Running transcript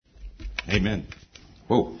Amen.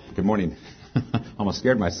 Whoa, good morning. Almost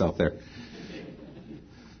scared myself there.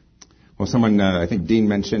 Well, someone, I think Dean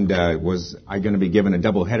mentioned, was I going to be given a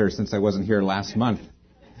double header since I wasn't here last month?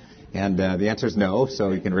 And the answer is no,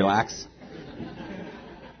 so you can relax.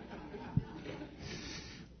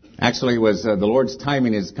 Actually, it was the Lord's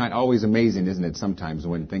timing is always amazing, isn't it, sometimes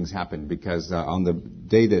when things happen? Because on the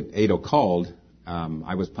day that Ado called,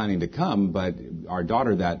 I was planning to come, but our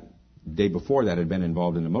daughter that day before that had been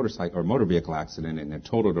involved in a motor vehicle accident and had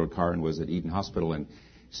totaled her car and was at Eden Hospital. And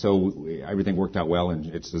so everything worked out well, and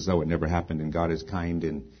it's as though it never happened. And God is kind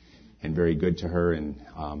and very good to her, and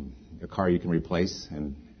a car you can replace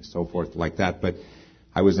and so forth like that. But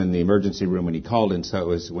I was in the emergency room when he called, and so it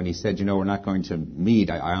was when he said, we're not going to meet,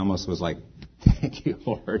 I almost was like, thank you,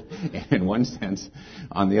 Lord, in one sense.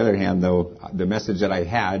 On the other hand, though, the message that I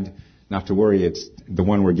had, not to worry, it's the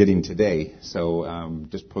one we're getting today, so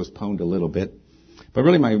just postponed a little bit. But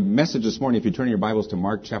really my message this morning, if you turn your Bibles to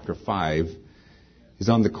Mark chapter 5, is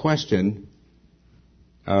on the question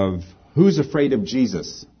of who's afraid of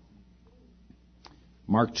Jesus?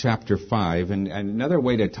 Mark chapter 5, and another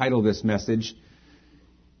way to title this message,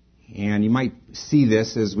 and you might see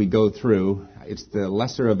this as we go through, it's the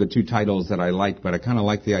lesser of the two titles that I like, but I kind of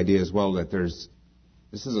like the idea as well that this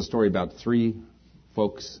is a story about three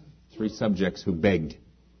subjects who begged.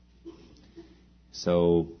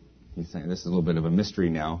 So he's saying this is a little bit of a mystery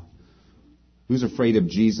now. Who's afraid of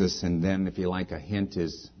Jesus? And then, if you like, a hint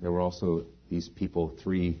is there were also these people,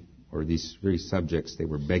 these three subjects, they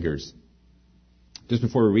were beggars. Just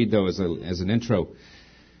before we read, though, as an intro,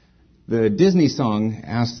 the Disney song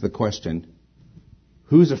asks the question,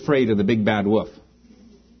 who's afraid of the big bad wolf?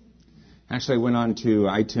 Actually, I went on to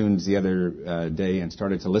iTunes the other day and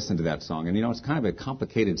started to listen to that song. And, it's kind of a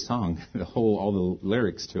complicated song, all the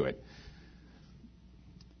lyrics to it.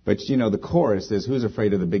 But, the chorus is, who's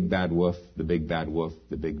afraid of the big bad wolf, the big bad wolf,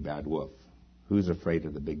 the big bad wolf? Who's afraid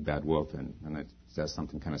of the big bad wolf? And it says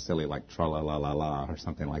something kind of silly like tra-la-la-la-la or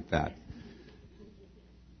something like that.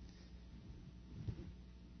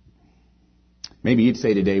 Maybe you'd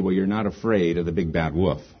say today, well, you're not afraid of the big bad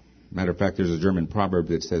wolf. Matter of fact, there's a German proverb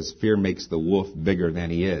that says, fear makes the wolf bigger than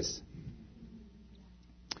he is.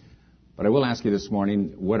 But I will ask you this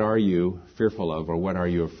morning, what are you fearful of or what are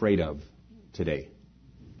you afraid of today?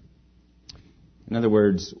 In other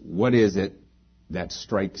words, what is it that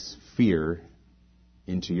strikes fear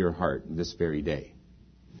into your heart this very day?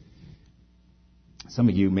 Some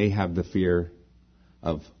of you may have the fear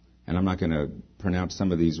of, and I'm not going to pronounce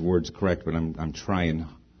some of these words correct, but I'm trying,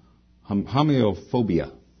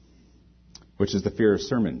 homophobia, which is the fear of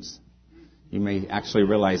sermons. You may actually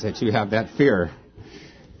realize that you have that fear.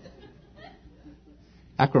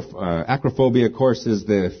 Acrophobia, of course, is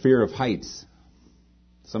the fear of heights.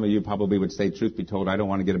 Some of you probably would say, truth be told, I don't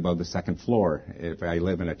want to get above the second floor if I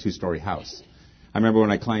live in a 2-story house. I remember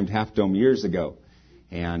when I climbed Half Dome years ago,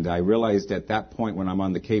 and I realized at that point when I'm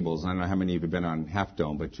on the cables, I don't know how many of you have been on Half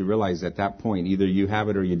Dome, but you realize at that point either you have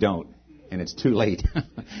it or you don't, and it's too late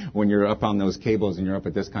when you're up on those cables and you're up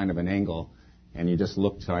at this kind of an angle. And you just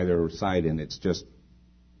look to either side, and it's just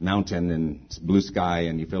mountain and it's blue sky,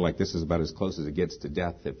 and you feel like this is about as close as it gets to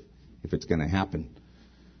death if it's going to happen.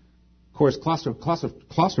 Of course,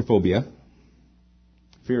 claustrophobia,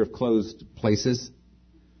 fear of closed places.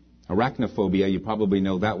 Arachnophobia, you probably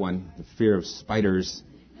know that one, the fear of spiders.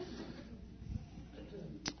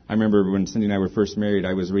 I remember when Cindy and I were first married,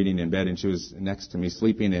 I was reading in bed, and she was next to me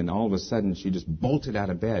sleeping, and all of a sudden she just bolted out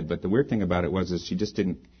of bed. But the weird thing about it was she just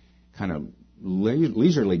didn't kind of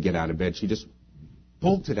leisurely get out of bed. She just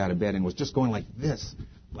bolted out of bed and was just going like this,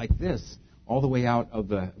 all the way out of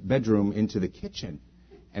the bedroom into the kitchen.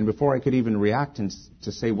 And before I could even react and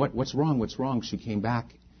to say, what's wrong, she came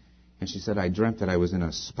back and she said, I dreamt that I was in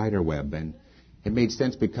a spider web. And it made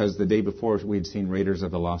sense because the day before we had seen Raiders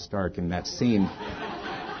of the Lost Ark, and that scene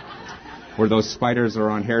where those spiders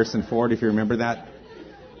are on Harrison Ford, if you remember that.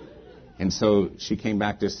 And so she came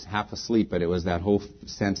back just half asleep, but it was that whole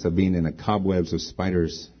sense of being in the cobwebs of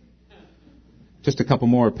spiders. Just a couple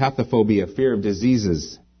more. Pathophobia, fear of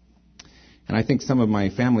diseases. And I think some of my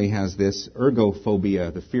family has this.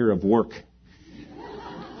 Ergophobia, the fear of work.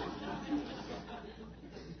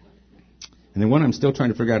 And then one I'm still trying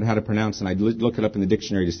to figure out how to pronounce, and I look it up in the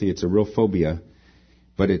dictionary to see it's a real phobia.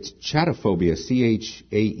 But it's chatophobia,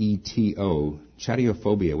 C-H-A-E-T-O.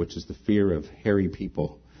 Chatiophobia, which is the fear of hairy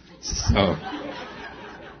people. So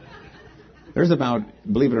there's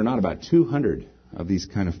believe it or not, about 200 of these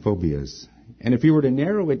kind of phobias. And if you were to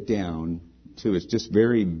narrow it down to its just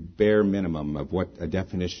very bare minimum of what a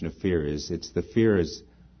definition of fear is, it's the fear is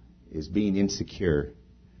being insecure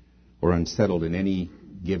or unsettled in any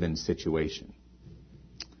given situation.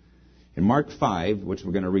 In Mark 5, which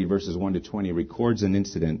we're going to read verses 1 to 20, records an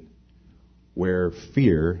incident where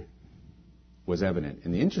fear was evident.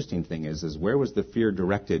 And the interesting thing is where was the fear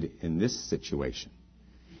directed in this situation?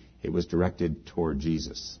 It was directed toward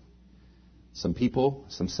Jesus. Some people,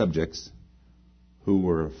 some subjects who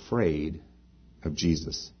were afraid of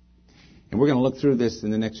Jesus. And we're going to look through this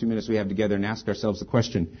in the next few minutes we have together and ask ourselves the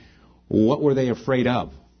question, what were they afraid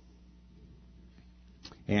of?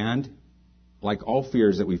 And like all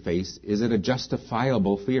fears that we face, is it a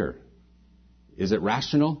justifiable fear? Is it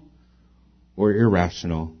rational or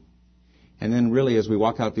irrational? And then really, as we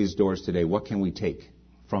walk out these doors today, what can we take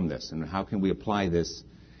from this? And how can we apply this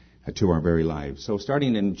to our very lives? So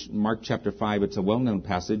starting in Mark chapter 5, it's a well-known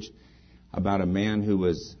passage about a man who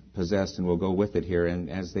was possessed, and we'll go with it here. And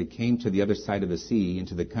as they came to the other side of the sea,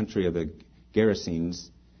 into the country of the Gerasenes,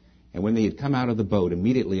 and when they had come out of the boat,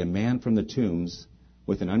 immediately a man from the tombs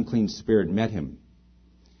with an unclean spirit met him.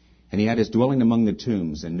 And he had his dwelling among the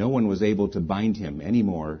tombs, and no one was able to bind him any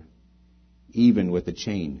more, even with a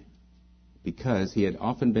chain, because he had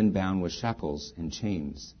often been bound with shackles and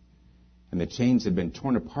chains. And the chains had been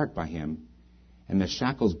torn apart by him, and the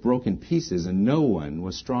shackles broke in pieces, and no one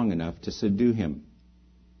was strong enough to subdue him.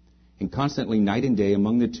 And constantly, night and day,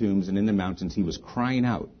 among the tombs and in the mountains, he was crying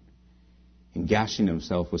out and gashing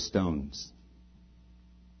himself with stones.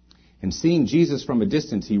 And seeing Jesus from a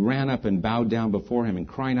distance, he ran up and bowed down before him, and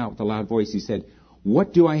crying out with a loud voice, he said,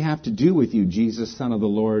 "What do I have to do with you, Jesus, Son of the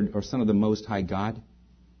Lord, or Son of the Most High God?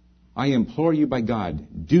 I implore you by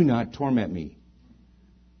God, do not torment me."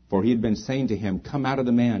 For he had been saying to him, "Come out of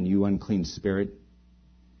the man, you unclean spirit."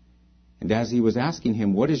 And as he was asking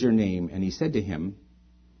him, "What is your name?" and he said to him,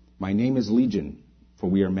 "My name is Legion, for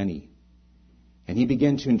we are many." And he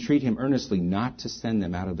began to entreat him earnestly not to send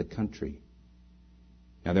them out of the country.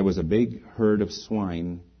 Now there was a big herd of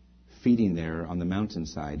swine feeding there on the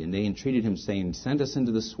mountainside, and they entreated him, saying, "Send us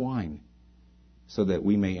into the swine, so that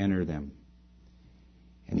we may enter them."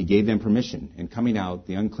 And he gave them permission. And coming out,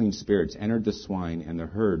 the unclean spirits entered the swine, and the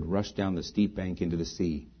herd rushed down the steep bank into the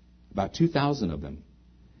sea, about 2,000 of them,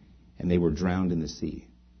 and they were drowned in the sea.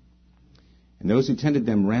 And those who tended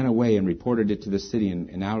them ran away and reported it to the city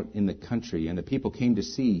and out in the country, and the people came to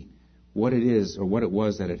see what it is or what it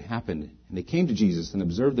was that had happened. And they came to Jesus and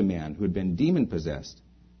observed the man who had been demon-possessed,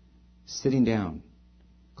 sitting down,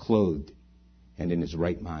 clothed, and in his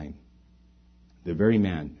right mind. The very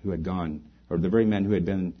man who had gone, or the very man who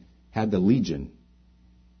had the legion,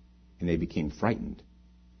 and they became frightened.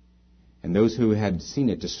 And those who had seen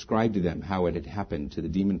it described to them how it had happened to the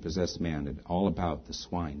demon-possessed man and all about the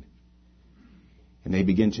swine. And they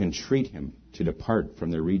began to entreat him to depart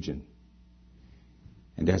from their region.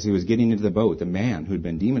 And as he was getting into the boat, the man who had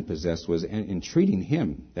been demon-possessed was entreating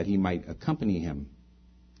him that he might accompany him.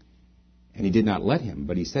 And he did not let him,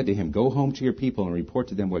 but he said to him, "Go home to your people and report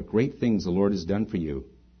to them what great things the Lord has done for you,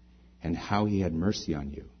 and how he had mercy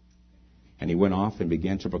on you." And he went off and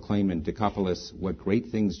began to proclaim in Decapolis what great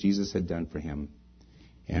things Jesus had done for him.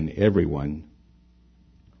 And everyone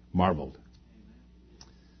marveled.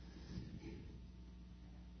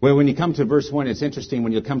 Well, when you come to verse 1, it's interesting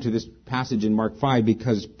when you come to this passage in Mark 5,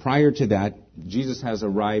 because prior to that, Jesus has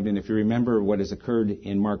arrived. And if you remember what has occurred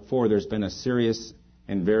in Mark 4, there's been a serious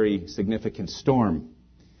and very significant storm.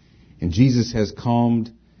 And Jesus has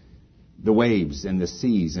calmed the waves and the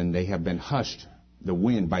seas, and they have been hushed, the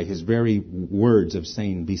wind, by his very words of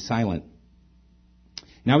saying, "Be silent."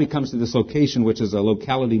 Now he comes to this location, which is a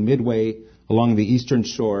locality midway along the eastern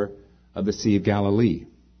shore of the Sea of Galilee.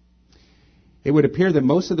 It would appear that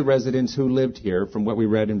most of the residents who lived here, from what we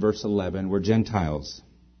read in verse 11, were Gentiles.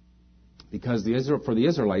 Because for the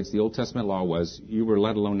Israelites, the Old Testament law was you were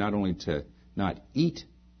let alone not only to not eat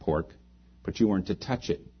pork, but you weren't to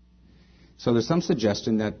touch it. So there's some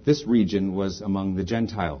suggestion that this region was among the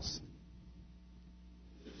Gentiles.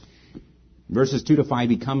 Verses 2 to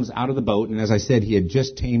 5, he comes out of the boat, and as I said, he had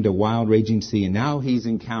just tamed a wild, raging sea, and now he's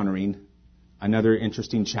encountering another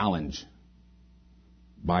interesting challenge,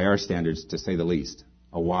 by our standards, to say the least.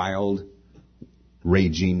 A wild,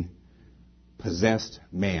 raging, possessed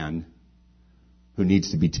man who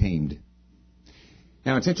needs to be tamed.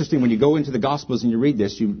 Now, it's interesting, when you go into the Gospels and you read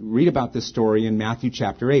this, you read about this story in Matthew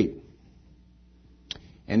chapter 8.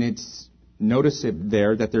 And notice it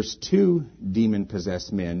there that there's 2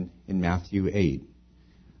 demon-possessed men in Matthew 8.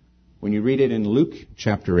 When you read it in Luke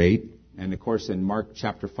chapter 8, and of course in Mark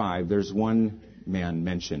chapter 5, there's one man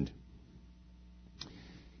mentioned.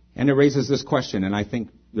 And it raises this question, and I think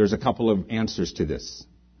there's a couple of answers to this.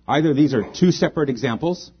 Either these are 2 separate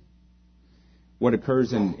examples, what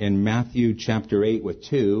occurs in Matthew chapter 8 with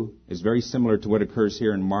 2 is very similar to what occurs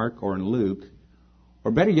here in Mark or in Luke. Or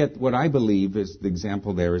better yet, what I believe is the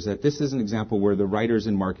example there is that this is an example where the writers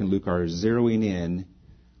in Mark and Luke are zeroing in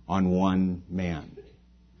on one man.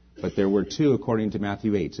 But there were two according to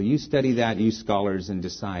Matthew 8. So you study that, you scholars, and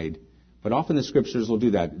decide. But often the scriptures will do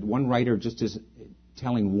that. One writer just is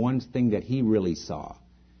telling one thing that he really saw,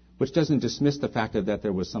 which doesn't dismiss the fact that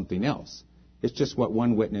there was something else. It's just what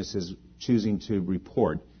one witness is choosing to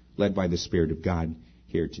report, led by the Spirit of God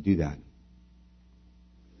here to do that.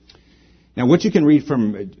 Now, what you can read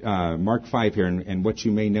from Mark 5 here and what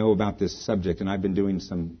you may know about this subject, and I've been doing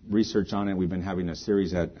some research on it. We've been having a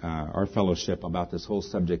series at our fellowship about this whole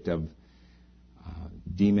subject of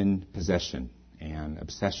demon possession and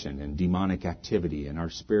obsession and demonic activity and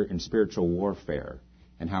our spirit and spiritual warfare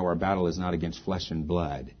and how our battle is not against flesh and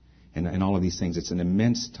blood and all of these things. It's an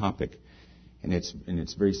immense topic, and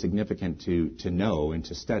it's very significant to know and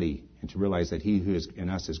to study and to realize that he who is in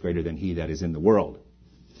us is greater than he that is in the world.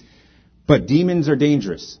 But demons are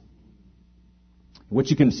dangerous.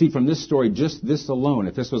 What you can see from this story, just this alone,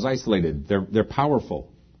 if this was isolated, they're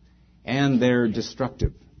powerful and they're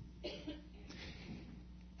destructive.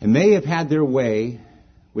 And they have had their way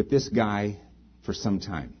with this guy for some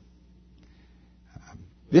time.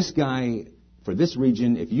 This guy, for this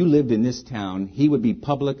region, if you lived in this town, he would be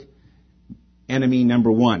public enemy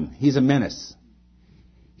number one. He's a menace.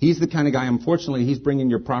 He's the kind of guy, unfortunately, he's bringing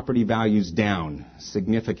your property values down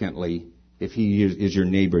significantly if he is your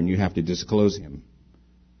neighbor and you have to disclose him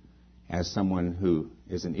as someone who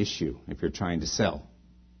is an issue if you're trying to sell.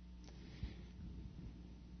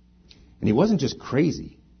 And he wasn't just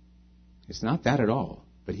crazy. It's not that at all.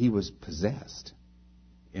 But he was possessed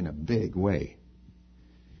in a big way.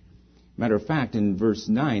 Matter of fact, in verse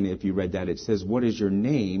 9, if you read that, it says, "What is your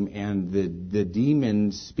name?" And the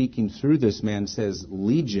demon speaking through this man says,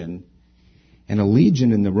 "Legion." And a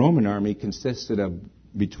legion in the Roman army consisted of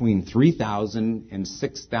between 3,000 and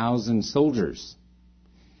 6,000 soldiers.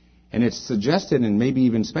 And it's suggested and maybe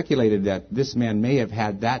even speculated that this man may have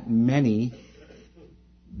had that many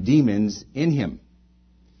demons in him.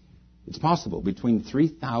 It's possible, between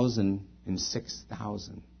 3,000 and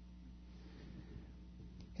 6,000.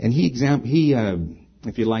 And he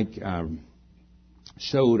if you like,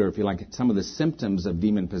 showed, or if you like, some of the symptoms of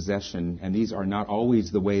demon possession, and these are not always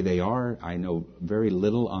the way they are. I know very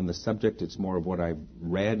little on the subject. It's more of what I've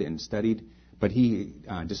read and studied. But he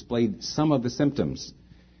displayed some of the symptoms.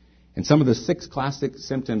 And some of the 6 classic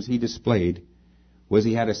symptoms he displayed was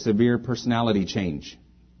he had a severe personality change.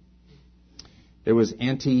 There was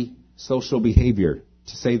anti-social behavior,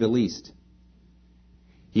 to say the least.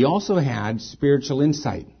 He also had spiritual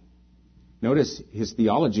insight. Notice his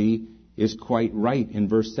theology is quite right in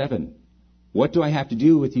verse 7. "What do I have to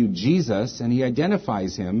do with you, Jesus?" And he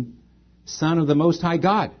identifies him, Son of the Most High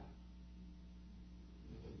God.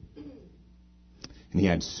 And he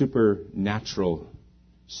had supernatural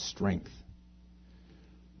strength.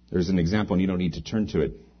 There's an example, and you don't need to turn to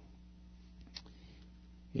it,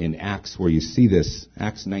 in Acts where you see this,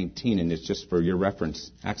 Acts 19, and it's just for your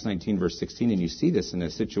reference, Acts 19 verse 16, and you see this in a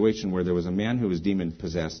situation where there was a man who was demon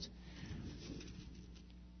possessed,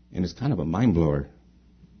 and it's kind of a mind blower.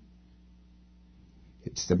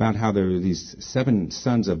 It's about how there were these 7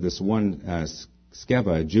 sons of this one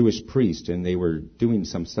Sceva, a Jewish priest, and they were doing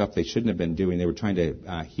some stuff they shouldn't have been doing. They were trying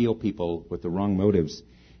to heal people with the wrong motives.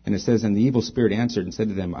 And it says, "And the evil spirit answered and said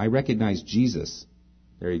to them, I recognize Jesus."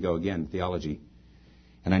 There you go again, theology.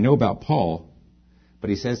 "And I know about Paul," but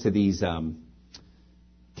he says to these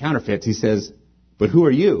counterfeits, he says, "But who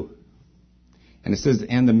are you?" And it says,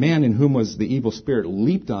 "And the man in whom was the evil spirit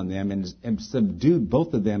leaped on them and subdued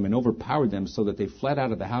both of them and overpowered them so that they fled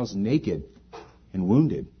out of the house naked and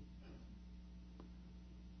wounded."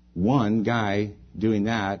 One guy doing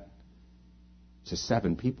that to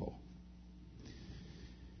 7 people.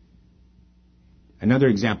 Another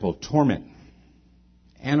example, torment.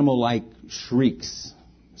 Animal-like shrieks.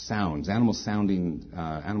 Sounds,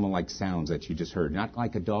 animal-like sounds that you just heard. Not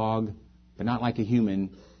like a dog, but not like a human,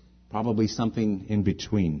 probably something in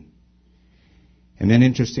between. And then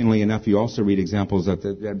interestingly enough, you also read examples of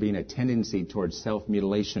there being a tendency towards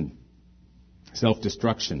self-mutilation,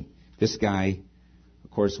 self-destruction. This guy, of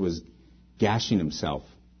course, was gashing himself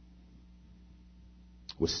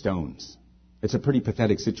with stones. It's a pretty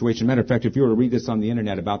pathetic situation. Matter of fact, if you were to read this on the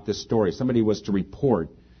internet about this story, somebody was to report,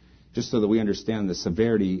 just so that we understand the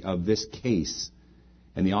severity of this case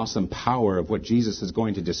and the awesome power of what Jesus is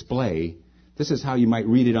going to display, this is how you might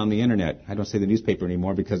read it on the internet. I don't say the newspaper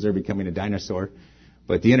anymore because they're becoming a dinosaur,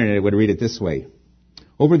 but the internet would read it this way.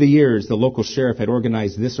 Over the years, the local sheriff had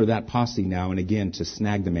organized this or that posse now and again to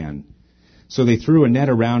snag the man. So they threw a net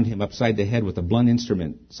around him upside the head with a blunt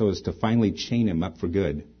instrument so as to finally chain him up for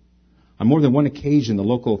good. On more than one occasion, the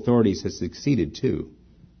local authorities had succeeded, too.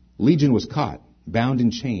 Legion was caught, bound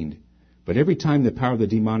and chained, but every time the power of the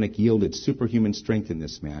demonic yielded superhuman strength in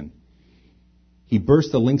this man, he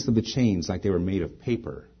burst the links of the chains like they were made of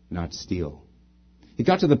paper, not steel. It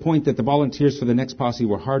got to the point that the volunteers for the next posse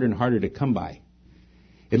were harder and harder to come by.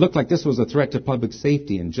 It looked like this was a threat to public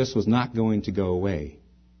safety and just was not going to go away.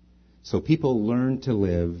 So people learned to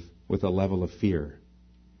live with a level of fear.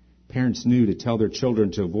 Parents knew to tell their children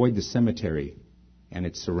to avoid the cemetery and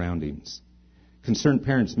its surroundings. Concerned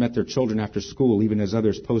parents met their children after school, even as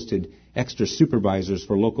others posted extra supervisors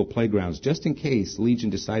for local playgrounds, just in case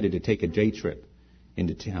Legion decided to take a day trip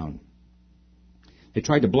into town. They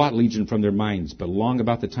tried to blot Legion from their minds, but long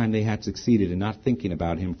about the time they had succeeded in not thinking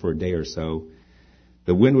about him for a day or so,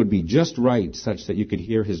 the wind would be just right such that you could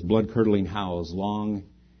hear his blood-curdling howls long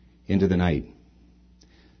into the night.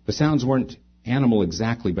 The sounds weren't animal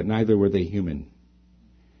exactly, but neither were they human.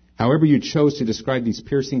 However you chose to describe these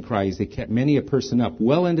piercing cries, they kept many a person up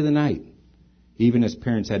well into the night, even as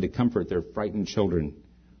parents had to comfort their frightened children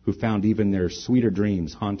who found even their sweeter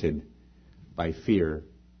dreams haunted by fear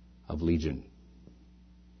of Legion.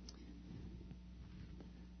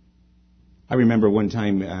 I remember one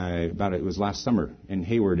time, it was last summer in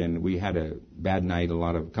Hayward, and we had a bad night.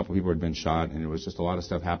 A couple people had been shot, and there was just a lot of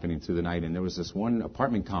stuff happening through the night. And there was this one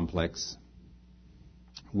apartment complex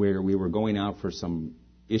where we were going out for some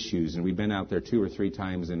issues, and we'd been out there 2 or 3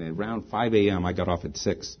 times. And around 5 a.m., I got off at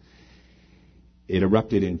 6. It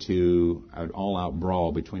erupted into an all-out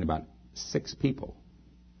brawl between about 6 people,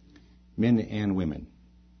 men and women.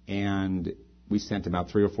 And we sent about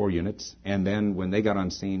 3 or 4 units. And then when they got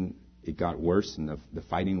on scene, it got worse, and the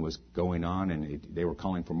fighting was going on, and they were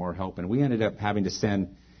calling for more help. And we ended up having to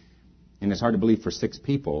send, and it's hard to believe for 6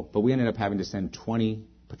 people, but we ended up having to send 20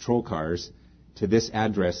 patrol cars to this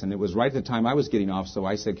address. And it was right at the time I was getting off, so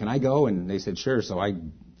I said, "Can I go?" And they said, "Sure." So I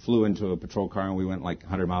flew into a patrol car, and we went like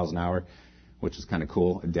 100 miles an hour, which was kind of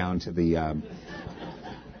cool, down to the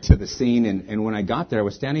to the scene. And when I got there, I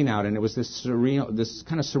was standing out, and it was this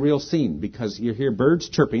kind of surreal scene, because you hear birds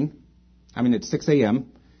chirping. I mean, it's 6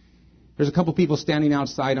 a.m., there's a couple people standing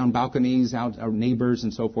outside on balconies, our neighbors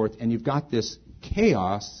and so forth, and you've got this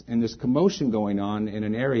chaos and this commotion going on in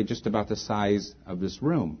an area just about the size of this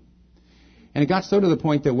room. And it got so to the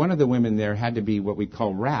point that one of the women there had to be what we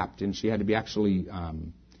call wrapped, and she had to be actually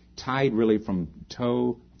tied really from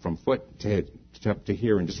foot to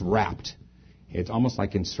here, and just wrapped. It's almost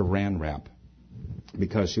like in saran wrap,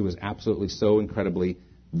 because she was absolutely so incredibly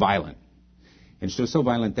violent. And she was so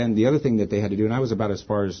violent then. The other thing that they had to do, and I was about as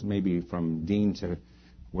far as maybe from Dean to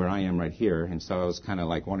where I am right here, and so I was kind of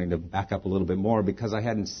like wanting to back up a little bit more, because I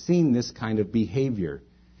hadn't seen this kind of behavior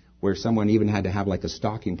where someone even had to have like a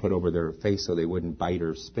stocking put over their face so they wouldn't bite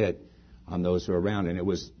or spit on those who were around. And it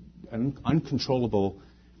was an uncontrollable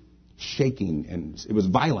shaking, and it was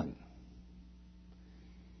violent.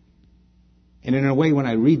 And in a way, when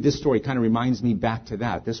I read this story, it kind of reminds me back to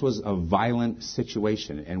that. This was a violent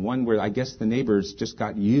situation, and one where I guess the neighbors just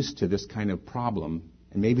got used to this kind of problem,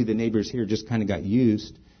 and maybe the neighbors here just kind of got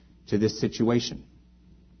used to this situation.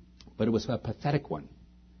 But it was a pathetic one.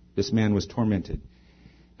 This man was tormented.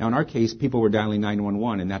 Now, in our case, people were dialing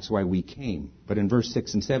 911, and that's why we came. But in verse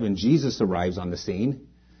 6 and 7, Jesus arrives on the scene.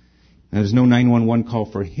 Now, there's no 911 call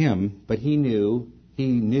for him, but he knew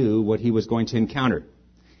what he was going to encounter.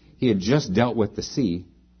 He had just dealt with the sea.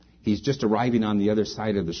 He's just arriving on the other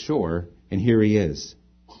side of the shore, and here he is.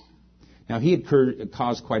 Now, he had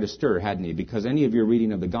caused quite a stir, hadn't he? Because any of your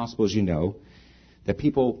reading of the Gospels, you know that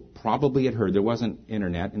people probably had heard. There wasn't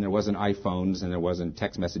internet, and there wasn't iPhones, and there wasn't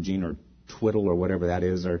text messaging or Twiddle or whatever that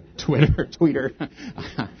is, or Tweeter.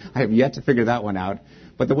 I have yet to figure that one out.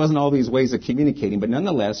 But there wasn't all these ways of communicating. But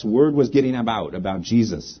nonetheless, word was getting about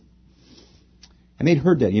Jesus. And they'd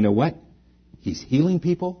heard that, you know what? He's healing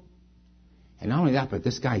people. And not only that, but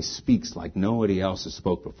this guy speaks like nobody else has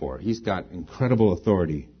spoke before. He's got incredible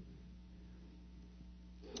authority.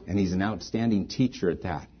 And he's an outstanding teacher at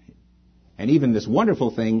that. And even this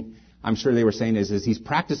wonderful thing, I'm sure they were saying, is he's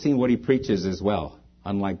practicing what he preaches as well,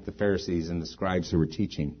 unlike the Pharisees and the scribes who were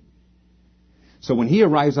teaching. So when he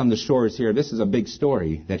arrives on the shores here, this is a big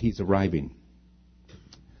story that he's arriving.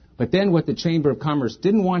 But then what the Chamber of Commerce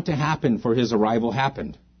didn't want to happen for his arrival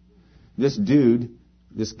happened. This dude,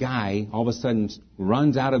 this guy, all of a sudden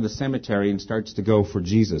runs out of the cemetery and starts to go for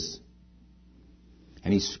Jesus.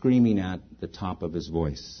 And he's screaming at the top of his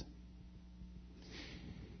voice.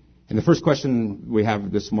 And the first question we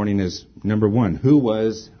have this morning is, number one, who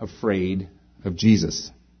was afraid of Jesus?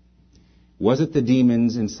 Was it the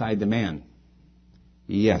demons inside the man?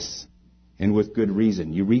 Yes, and with good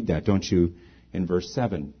reason. You read that, don't you, in verse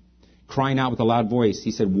 7. Crying out with a loud voice,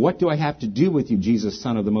 he said, "What do I have to do with you, Jesus,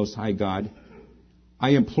 Son of the Most High God?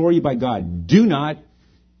 I implore you by God, do not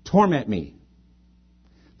torment me."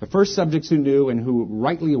 The first subjects who knew and who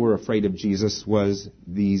rightly were afraid of Jesus was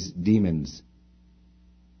these demons.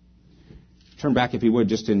 Turn back, if you would,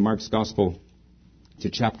 just in Mark's Gospel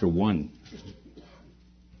to chapter 1.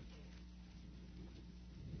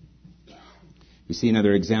 We see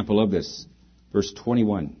another example of this. Verse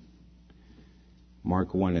 21.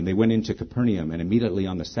 Mark 1. And they went into Capernaum, and immediately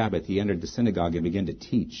on the Sabbath he entered the synagogue and began to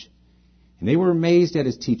teach. And they were amazed at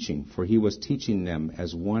his teaching, for he was teaching them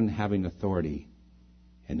as one having authority,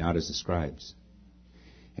 and not as the scribes.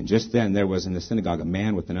 And just then there was in the synagogue a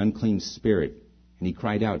man with an unclean spirit, and he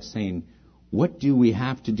cried out, saying, "What do we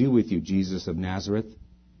have to do with you, Jesus of Nazareth?"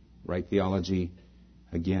 Right theology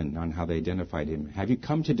again on how they identified him. "Have you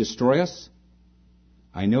come to destroy us?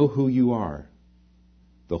 I know who you are,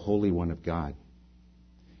 the Holy One of God."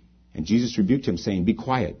 And Jesus rebuked him, saying, "Be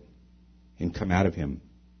quiet, and come out of him."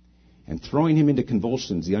 And throwing him into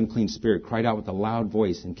convulsions, the unclean spirit cried out with a loud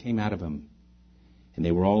voice and came out of him. And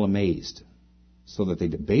they were all amazed, so that they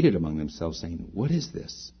debated among themselves, saying, "What is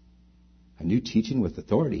this? A new teaching with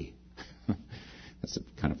authority." That's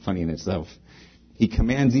kind of funny in itself. He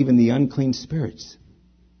commands even the unclean spirits,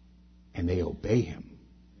 and they obey him.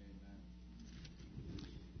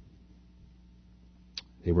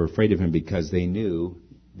 They were afraid of him because they knew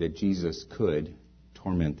that Jesus could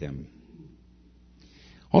torment them.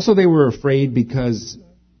 Also, they were afraid because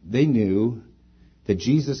they knew that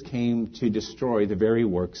Jesus came to destroy the very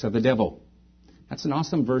works of the devil. That's an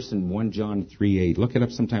awesome verse in 1 John 3:8. Look it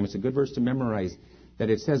up sometime. It's a good verse to memorize. That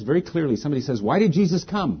it says very clearly, somebody says, "Why did Jesus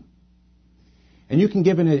come?" And you can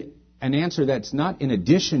give an answer that's not in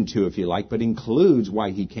addition to, if you like, but includes why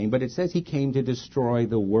he came. But it says he came to destroy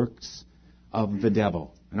the works of the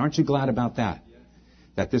devil. And aren't you glad about that?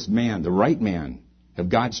 That this man, the right man of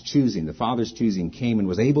God's choosing, the Father's choosing, came and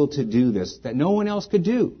was able to do this that no one else could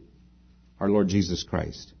do. Our Lord Jesus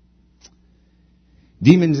Christ.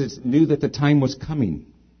 Demons knew that the time was coming.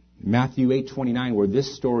 Matthew 8:29, where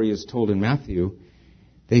this story is told in Matthew,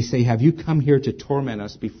 they say, "Have you come here to torment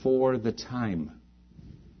us before the time?"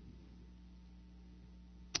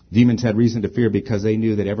 Demons had reason to fear because they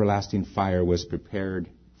knew that everlasting fire was prepared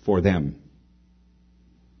for them.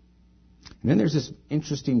 And then there's this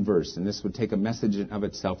interesting verse, and this would take a message in of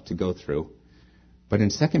itself to go through. But in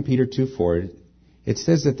 2 Peter 2:4, it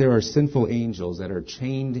says that there are sinful angels that are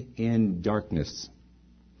chained in darkness.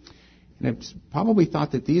 And it's probably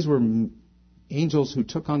thought that these were angels who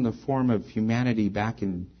took on the form of humanity back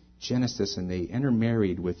in Genesis, and they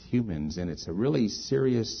intermarried with humans. And it's a really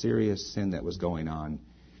serious sin that was going on.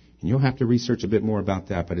 And you'll have to research a bit more about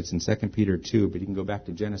that, but it's in 2 Peter 2, but you can go back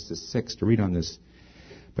to Genesis 6 to read on this.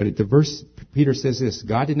 But the verse, Peter says this,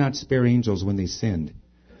 "God did not spare angels when they sinned,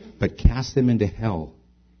 but cast them into hell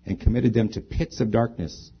and committed them to pits of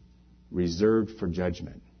darkness reserved for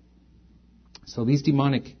judgment." So these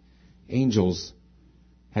demonic angels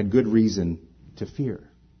had good reason to fear.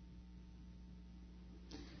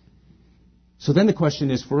 So then the question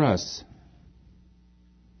is for us,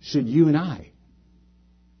 should you and I,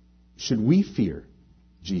 should we fear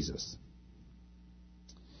Jesus?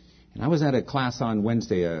 And I was at a class on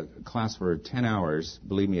Wednesday, a class for 10 hours.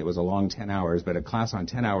 Believe me, it was a long 10 hours, but a class on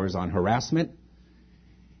 10 hours on harassment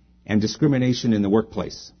and discrimination in the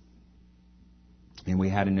workplace. And we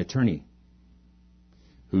had an attorney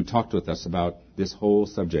who talked with us about this whole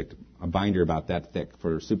subject, a binder about that thick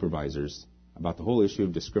for supervisors, about the whole issue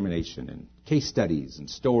of discrimination and case studies and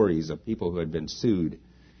stories of people who had been sued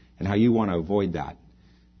and how you want to avoid that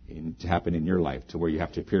to happen in your life, to where you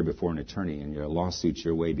have to appear before an attorney and your lawsuits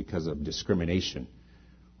your way because of discrimination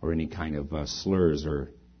or any kind of slurs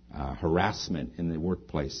or harassment in the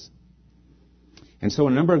workplace. And so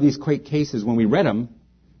in a number of these cases, when we read them,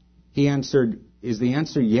 he answered, "Is the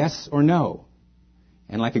answer yes or no?"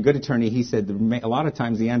 And like a good attorney, he said a lot of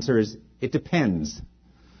times the answer is, "It depends.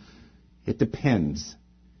 It depends."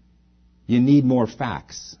 You need more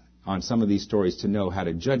facts on some of these stories to know how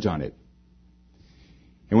to judge on it.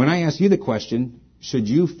 And when I ask you the question, should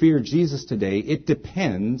you fear Jesus today, it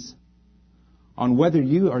depends on whether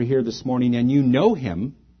you are here this morning and you know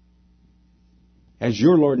him as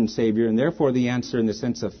your Lord and Savior, and therefore the answer in the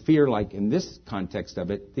sense of fear, like in this context of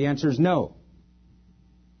it, the answer is no.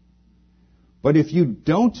 But if you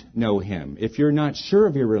don't know him, if you're not sure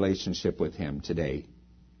of your relationship with him today,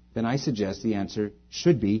 then I suggest the answer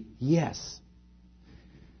should be yes.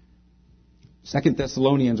 2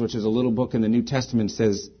 Thessalonians, which is a little book in the New Testament,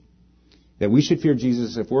 says that we should fear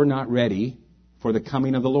Jesus if we're not ready for the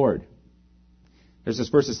coming of the Lord. There's this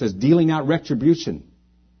verse that says, dealing out retribution,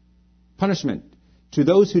 punishment, to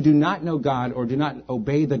those who do not know God or do not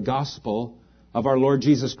obey the gospel of our Lord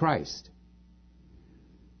Jesus Christ.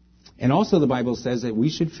 And also the Bible says that we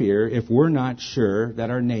should fear if we're not sure that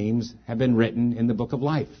our names have been written in the book of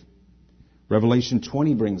life. Revelation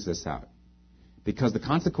 20 brings this out. Because the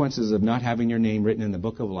consequences of not having your name written in the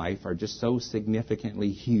book of life are just so significantly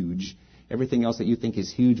huge. Everything else that you think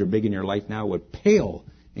is huge or big in your life now would pale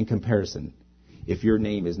in comparison if your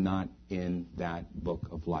name is not in that book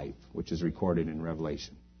of life, which is recorded in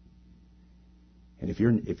Revelation. And if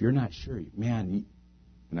you're not sure, man,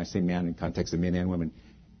 and I say man in context of men and women,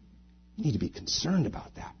 you need to be concerned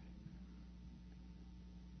about that.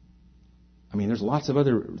 I mean, there's lots of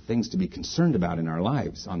other things to be concerned about in our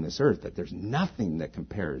lives on this earth, that there's nothing that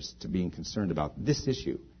compares to being concerned about this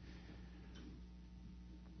issue.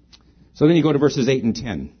 So then you go to verses 8 and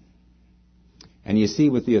 10. And you see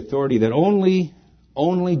with the authority that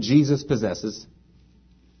only Jesus possesses,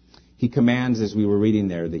 he commands, as we were reading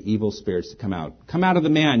there, the evil spirits to come out. Come out of the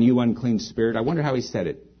man, you unclean spirit. I wonder how he said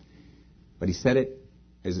it. But he said it,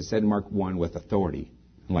 as it said in Mark 1, with authority,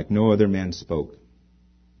 like no other man spoke.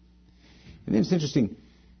 And then it's interesting,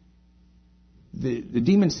 the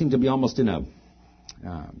demons seem to be almost in a,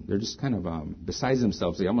 they're just kind of besides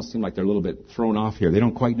themselves. They almost seem like they're a little bit thrown off here. They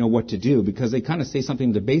don't quite know what to do because they kind of say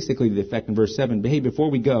something to basically the effect in verse 7, hey, before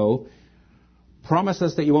we go, promise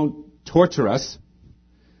us that you won't torture us.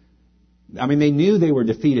 I mean, they knew they were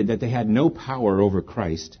defeated, that they had no power over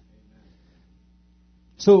Christ.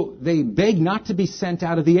 So they beg not to be sent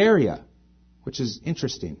out of the area, which is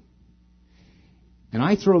interesting. And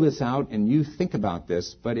I throw this out, and you think about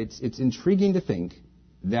this, but it's intriguing to think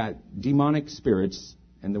that demonic spirits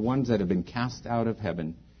and the ones that have been cast out of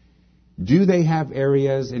heaven, do they have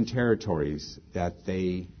areas and territories that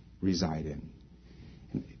they reside in?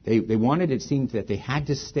 They wanted, it seemed that they had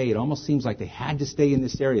to stay. It almost seems like they had to stay in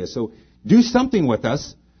this area. So do something with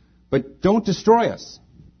us, but don't destroy us.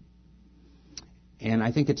 And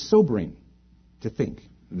I think it's sobering to think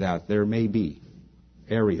that there may be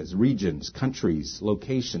areas, regions, countries,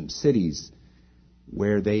 locations, cities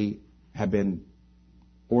where they have been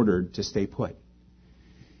ordered to stay put.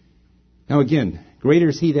 Now again, greater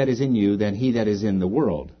is he that is in you than he that is in the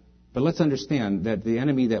world. But let's understand that the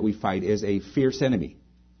enemy that we fight is a fierce enemy.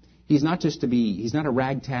 He's not a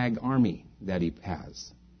ragtag army that he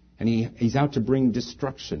has. And he's out to bring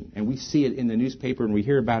destruction. And we see it in the newspaper and we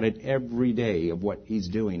hear about it every day of what he's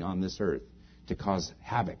doing on this earth to cause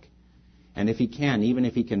havoc. And if he can, even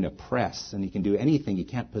if he can oppress and he can do anything, he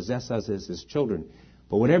can't possess us as his children.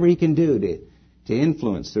 But whatever he can do to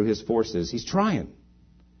influence through his forces, he's trying.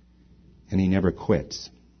 And he never quits.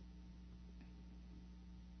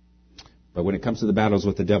 But when it comes to the battles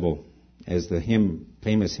with the devil, as the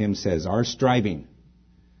famous hymn says, our striving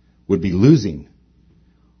would be losing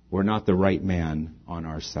were not the right man on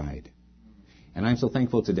our side. And I'm so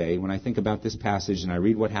thankful today when I think about this passage and I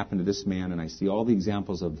read what happened to this man and I see all the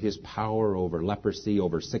examples of his power over leprosy,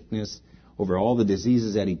 over sickness, over all the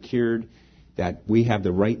diseases that he cured, that we have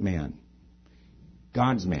the right man,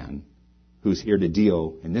 God's man, who's here to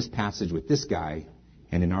deal in this passage with this guy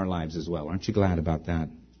and in our lives as well. Aren't you glad about that?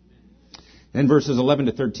 Then verses 11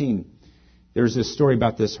 to 13, there's this story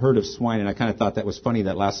about this herd of swine, and I kind of thought that was funny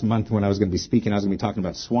that last month when I was going to be speaking, I was going to be talking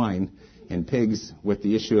about swine and pigs with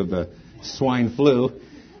the issue of the swine flu.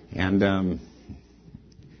 And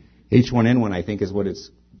H1N1, I think, is what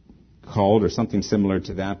it's called, or something similar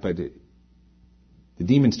to that. But the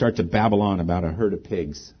demons start to babble on about a herd of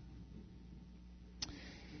pigs.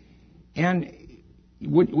 And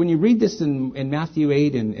when you read this in Matthew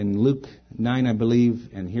 8 and Luke 9, I believe,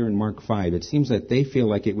 and here in Mark 5, it seems that they feel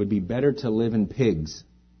like it would be better to live in pigs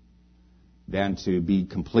than to be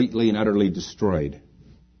completely and utterly destroyed.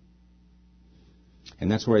 And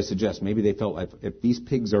that's where I suggest maybe they felt like if these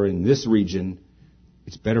pigs are in this region,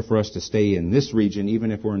 it's better for us to stay in this region,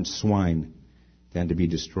 even if we're in swine, than to be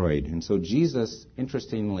destroyed. And so Jesus,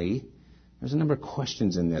 interestingly, there's a number of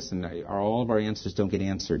questions in this, and all of our answers don't get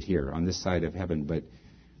answered here on this side of heaven, but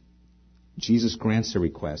Jesus grants a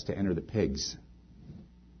request to enter the pigs.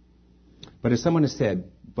 But as someone has said,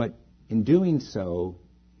 but in doing so,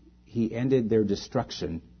 he ended their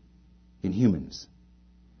destruction in humans.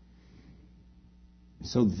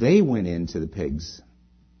 So they went into the pigs,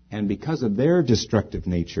 and because of their destructive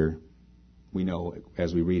nature, we know,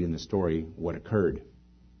 as we read in the story, what occurred.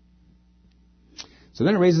 So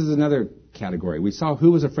then it raises another category. We saw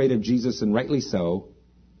who was afraid of Jesus, and rightly so,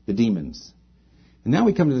 the demons. And now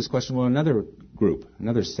we come to this question, well, another group,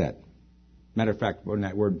 another set. Matter of fact, when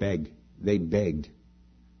that word beg, they begged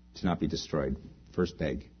to not be destroyed. First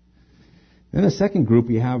beg. Then the second group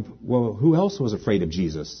you have, well, who else was afraid of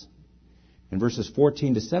Jesus? In verses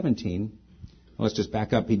 14 to 17, let's just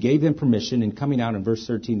back up. He gave them permission, and coming out in verse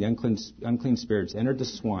 13, the unclean spirits entered the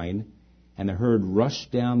swine, and the herd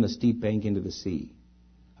rushed down the steep bank into the sea.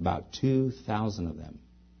 About 2,000 of them.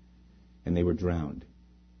 And they were drowned.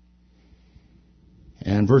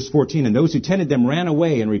 And verse 14, and those who tended them ran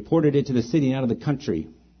away and reported it to the city and out of the country.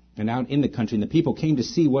 And out in the country, and the people came to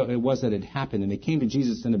see what it was that had happened. And they came to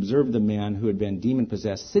Jesus and observed the man who had been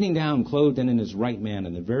demon-possessed, sitting down, clothed and in his right man,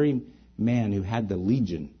 and the very man who had the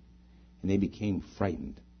legion. And they became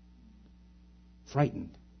frightened.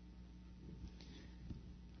 Frightened.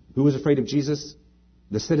 Who was afraid of Jesus?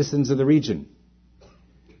 The citizens of the region.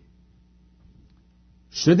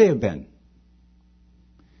 Should they have been?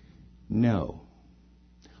 No.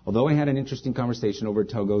 Although I had an interesting conversation over at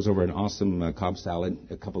Togo's over an awesome Cobb salad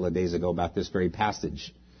a couple of days ago about this very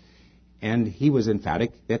passage. And he was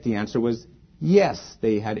emphatic that the answer was yes,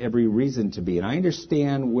 they had every reason to be. And I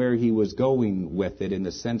understand where he was going with it in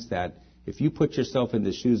the sense that if you put yourself in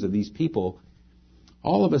the shoes of these people,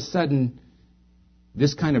 all of a sudden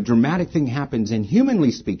this kind of dramatic thing happens, and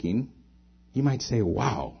humanly speaking, you might say,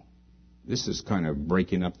 wow, this is kind of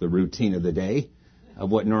breaking up the routine of the day of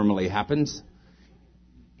what normally happens.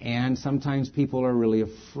 And sometimes people are really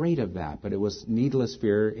afraid of that. But it was needless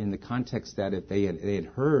fear in the context that if they had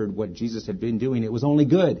heard what Jesus had been doing, it was only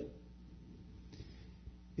good.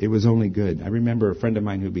 It was only good. I remember a friend of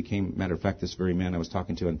mine who became, matter of fact, this very man I was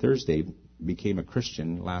talking to on Thursday, became a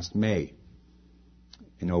Christian last May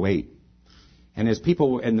in 2008. And as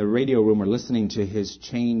people in the radio room were listening to his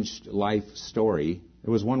changed life story,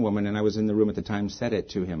 there was one woman, and I was in the room at the time, said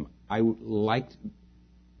it to him, I liked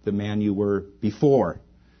the man you were before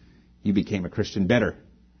you became a Christian better.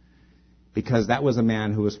 Because that was a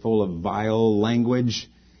man who was full of vile language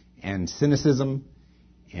and cynicism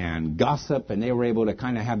and gossip, and they were able to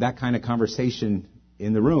kind of have that kind of conversation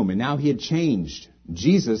in the room. And now he had changed.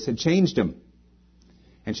 Jesus had changed him.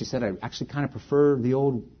 And she said, I actually kind of prefer the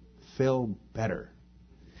old Phil better.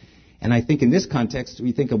 And I think in this context,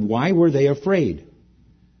 we think of why were they afraid?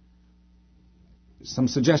 Some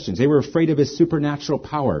suggestions. They were afraid of his supernatural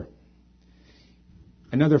power.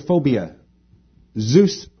 Another phobia,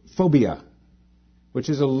 Zeus phobia, which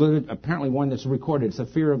is apparently one that's recorded. It's a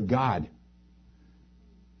fear of God.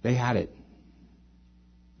 They had it.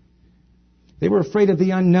 They were afraid of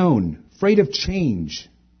the unknown, afraid of change.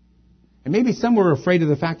 And maybe some were afraid of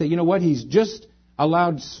the fact that, you know what, he's just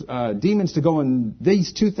allowed demons to go in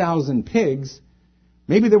these 2,000 pigs.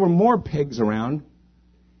 Maybe there were more pigs around.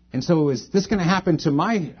 And so is this going to happen to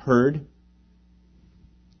my herd?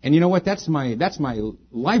 And you know what? That's my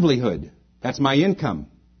livelihood. That's my income.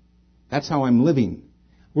 That's how I'm living.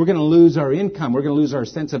 We're going to lose our income. We're going to lose our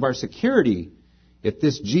sense of our security if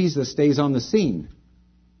this Jesus stays on the scene.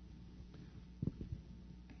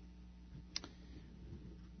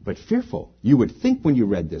 But fearful. You would think when you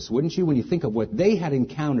read this, wouldn't you? When you think of what they had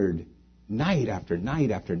encountered night after night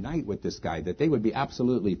after night with this guy, that they would be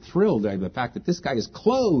absolutely thrilled by the fact that this guy is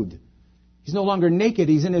clothed. He's no longer naked.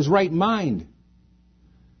 He's in his right mind.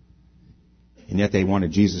 And yet they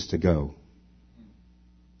wanted Jesus to go.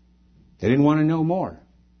 They didn't want to know more.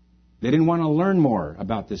 They didn't want to learn more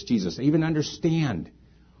about this Jesus, even understand.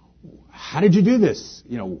 How did you do this?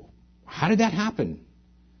 You know, how did that happen?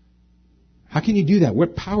 How can you do that?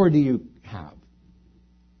 What power do you have?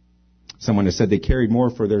 Someone has said they carried more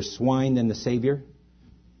for their swine than the Savior.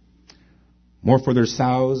 More for their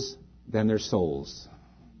sows than their souls.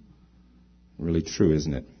 Really true,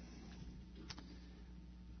 isn't it?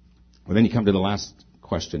 Well, then you come to the last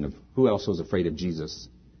question of who else was afraid of Jesus?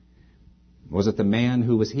 Was it the man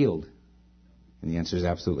who was healed? And the answer is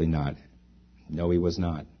absolutely not. No, he was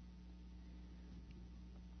not.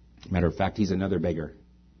 Matter of fact, he's another beggar.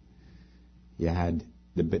 You had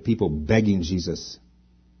the people begging Jesus,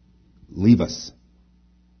 leave us.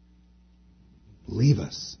 Leave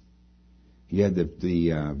us. You had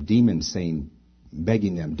the demons saying,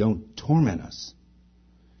 begging them, don't torment us.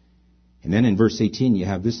 And then in verse 18, you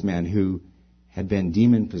have this man who had been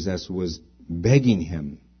demon-possessed, was begging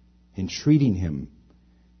him, entreating him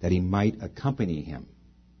that he might accompany him.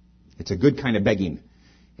 It's a good kind of begging,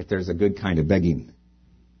 if there's a good kind of begging.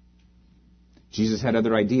 Jesus had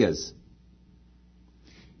other ideas.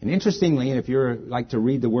 And interestingly, and if you're like to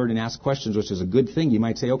read the Word and ask questions, which is a good thing, you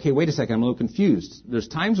might say, okay, wait a second, I'm a little confused. There's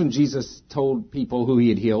times when Jesus told people who he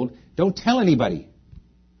had healed, don't tell anybody.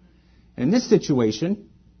 And in this situation,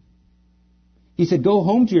 he said, go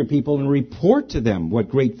home to your people and report to them what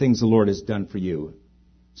great things the Lord has done for you.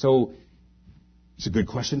 So it's a good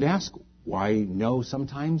question to ask. Why no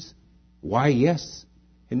sometimes? Why yes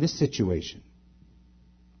in this situation?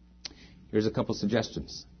 Here's a couple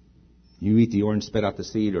suggestions. You eat the orange, spit out the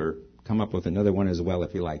seed, or come up with another one as well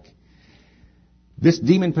if you like. This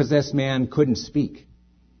demon-possessed man couldn't speak.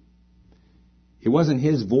 It wasn't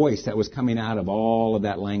his voice that was coming out of all of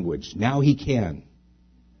that language. Now he can.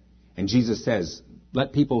 And Jesus says,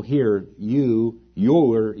 let people hear you,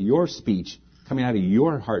 your speech coming out of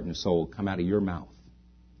your heart and soul, come out of your mouth.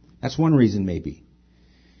 That's one reason maybe.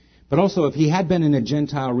 But also, if he had been in a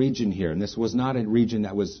Gentile region here, and this was not a region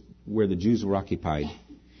that was where the Jews were occupied,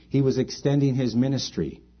 he was extending his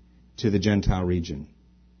ministry to the Gentile region.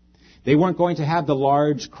 They weren't going to have the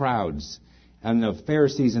large crowds, and the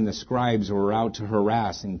Pharisees and the scribes were out to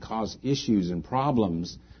harass and cause issues and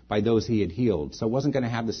problems by those he had healed. So it wasn't going to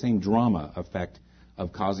have the same drama effect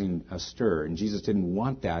of causing a stir. And Jesus didn't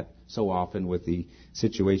want that so often with the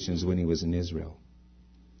situations when he was in Israel.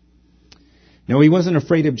 No, he wasn't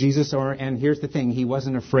afraid of Jesus, and here's the thing, he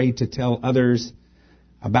wasn't afraid to tell others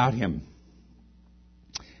about him.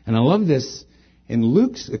 And I love this. In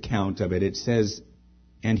Luke's account of it, it says,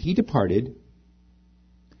 and he departed,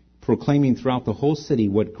 proclaiming throughout the whole city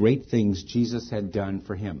what great things Jesus had done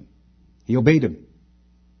for him. He obeyed him.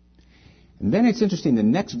 And then it's interesting, the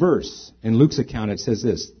next verse in Luke's account, it says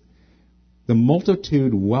this, the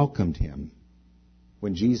multitude welcomed him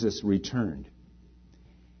when Jesus returned.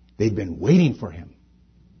 They'd been waiting for him.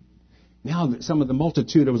 Now, some of the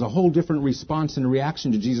multitude, there was a whole different response and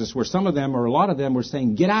reaction to Jesus, where some of them, or a lot of them, were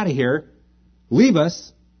saying, get out of here, leave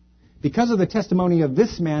us. Because of the testimony of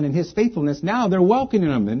this man and his faithfulness, now they're welcoming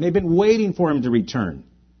him, and they've been waiting for him to return.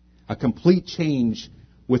 A complete change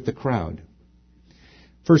with the crowd.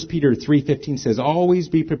 1 Peter 3:15 says, always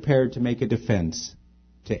be prepared to make a defense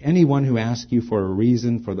to anyone who asks you for a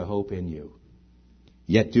reason for the hope in you.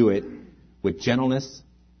 Yet do it with gentleness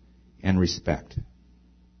and respect.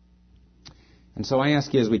 And so I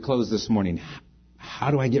ask you as we close this morning, how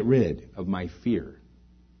do I get rid of my fear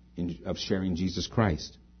of sharing Jesus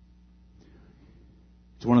Christ?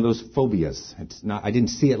 It's one of those phobias. It's not. I didn't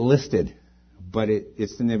see it listed, but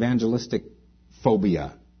it's an evangelistic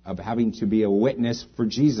phobia of having to be a witness for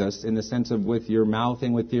Jesus in the sense of with your mouth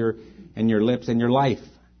and with your lips and your life.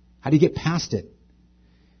 How do you get past it?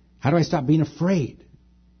 How do I stop being afraid?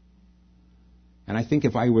 And I think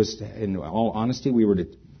if I was, in all honesty, we were to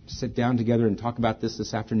sit down together and talk about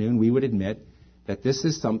this afternoon, we would admit that this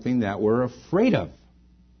is something that we're afraid of.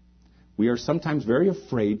 We are sometimes very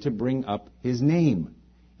afraid to bring up his name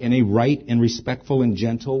in a right and respectful and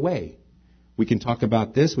gentle way. We can talk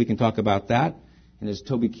about this, we can talk about that, and as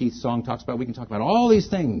Toby Keith's song talks about, we can talk about all these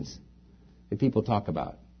things that people talk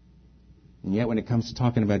about. And yet when it comes to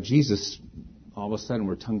talking about Jesus, all of a sudden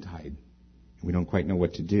we're tongue-tied, and we don't quite know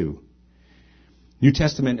what to do. New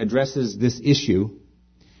Testament addresses this issue,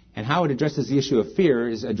 and how it addresses the issue of fear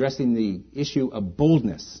is addressing the issue of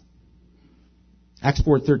boldness. Acts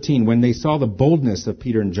 4:13, when they saw the boldness of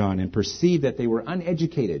Peter and John and perceived that they were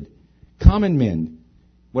uneducated, common men,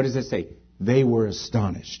 what does it say? They were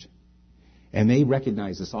astonished. And they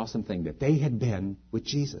recognized this awesome thing, that they had been with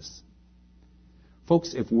Jesus.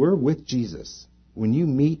 Folks, if we're with Jesus, when you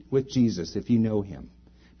meet with Jesus, if you know him,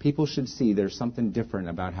 people should see there's something different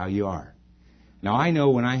about how you are. Now, I know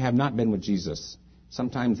when I have not been with Jesus,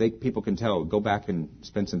 sometimes people can tell, go back and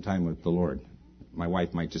spend some time with the Lord. My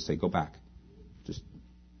wife might just say, go back. Just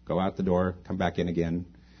go out the door, come back in again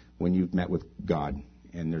when you've met with God.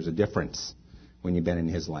 And there's a difference when you've been in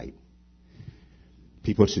his light.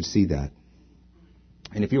 People should see that.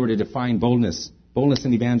 And if you were to define boldness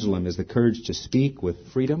in evangelism is the courage to speak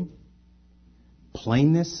with freedom,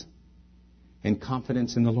 plainness, and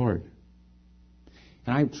confidence in the Lord.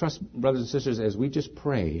 And I trust, brothers and sisters, as we just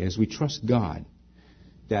pray, as we trust God,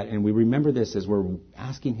 that, and we remember this as we're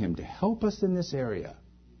asking him to help us in this area,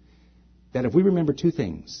 that if we remember two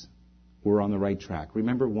things, we're on the right track.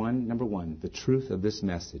 Remember number one, the truth of this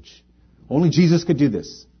message. Only Jesus could do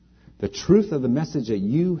this. The truth of the message that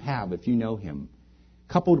you have if you know him,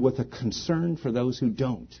 coupled with a concern for those who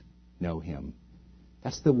don't know him.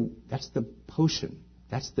 That's the potion.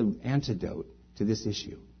 That's the antidote to this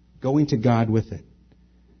issue. Going to God with it.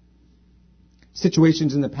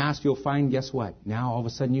 Situations in the past you'll find, guess what? Now all of a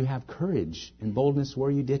sudden you have courage and boldness where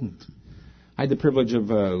you didn't. I had the privilege of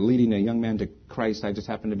leading a young man to Christ. I just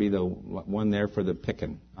happened to be the one there for the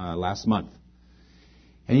picking last month.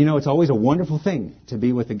 And you know, it's always a wonderful thing to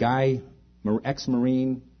be with a guy,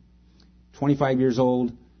 ex-Marine, 25 years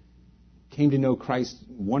old, came to know Christ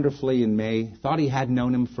wonderfully in May, thought he had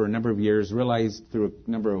known him for a number of years, realized through a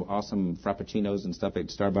number of awesome frappuccinos and stuff at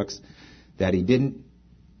Starbucks that he didn't,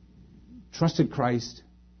 trusted Christ.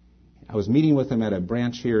 I was meeting with him at a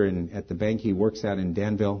branch here at the bank he works at in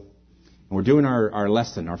Danville, and we're doing our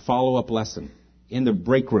lesson, our follow-up lesson, in the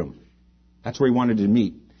break room. That's where he wanted to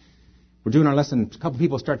meet. We're doing our lesson, a couple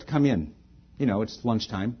people start to come in. It's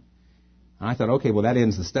lunchtime. And I thought, okay, well, that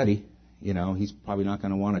ends the study. He's probably not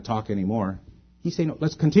going to want to talk anymore. He's saying, no,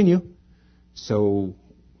 let's continue. So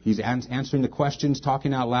he's answering the questions,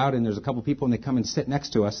 talking out loud, and there's a couple people, and they come and sit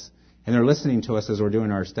next to us, and they're listening to us as we're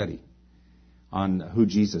doing our study on who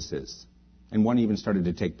Jesus is. And one even started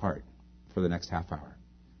to take part for the next half hour.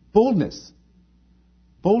 Boldness.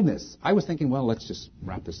 Boldness. I was thinking, well, let's just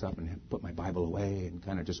wrap this up and put my Bible away and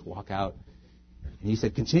kind of just walk out. And he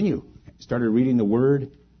said, continue. Started reading the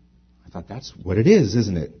Word. I thought, that's what it is,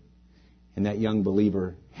 isn't it? And that young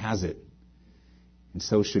believer has it. And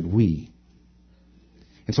so should we.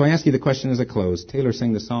 And so I ask you the question as I close. Taylor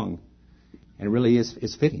sang the song, and it really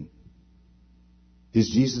is fitting. Is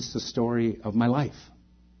Jesus the story of my life?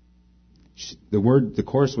 The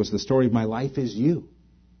chorus was, the story of my life is you.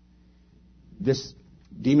 This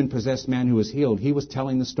demon-possessed man who was healed, he was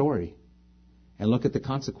telling the story. And look at the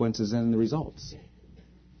consequences and the results.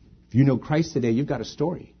 If you know Christ today, you've got a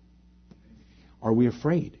story. Are we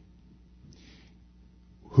afraid?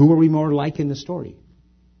 Who are we more like in the story?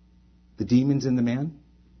 The demons in the man?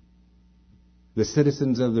 The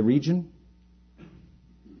citizens of the region?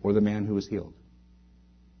 Or the man who was healed?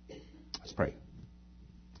 Let's pray.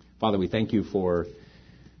 Father, we thank you for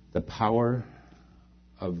the power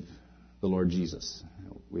of the Lord Jesus.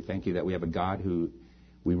 We thank you that we have a God who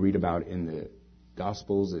we read about in the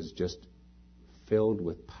Gospels is just filled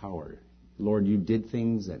with power. Lord, you did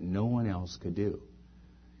things that no one else could do.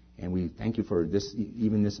 And we thank you for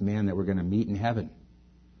even this man that we're going to meet in heaven,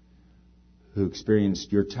 who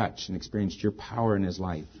experienced your touch and experienced your power in his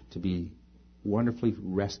life to be wonderfully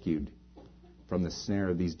rescued from the snare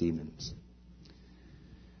of these demons.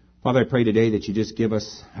 Father, I pray today that you just give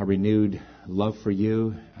us a renewed love for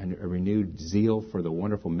you and a renewed zeal for the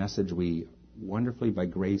wonderful message we wonderfully by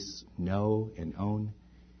grace know and own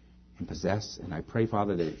and possess. And I pray,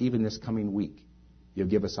 Father, that even this coming week, you'll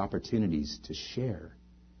give us opportunities to share,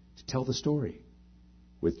 to tell the story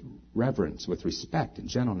with reverence, with respect and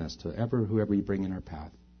gentleness to whoever you bring in our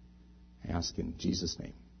path. I ask in Jesus'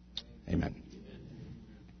 name. Amen.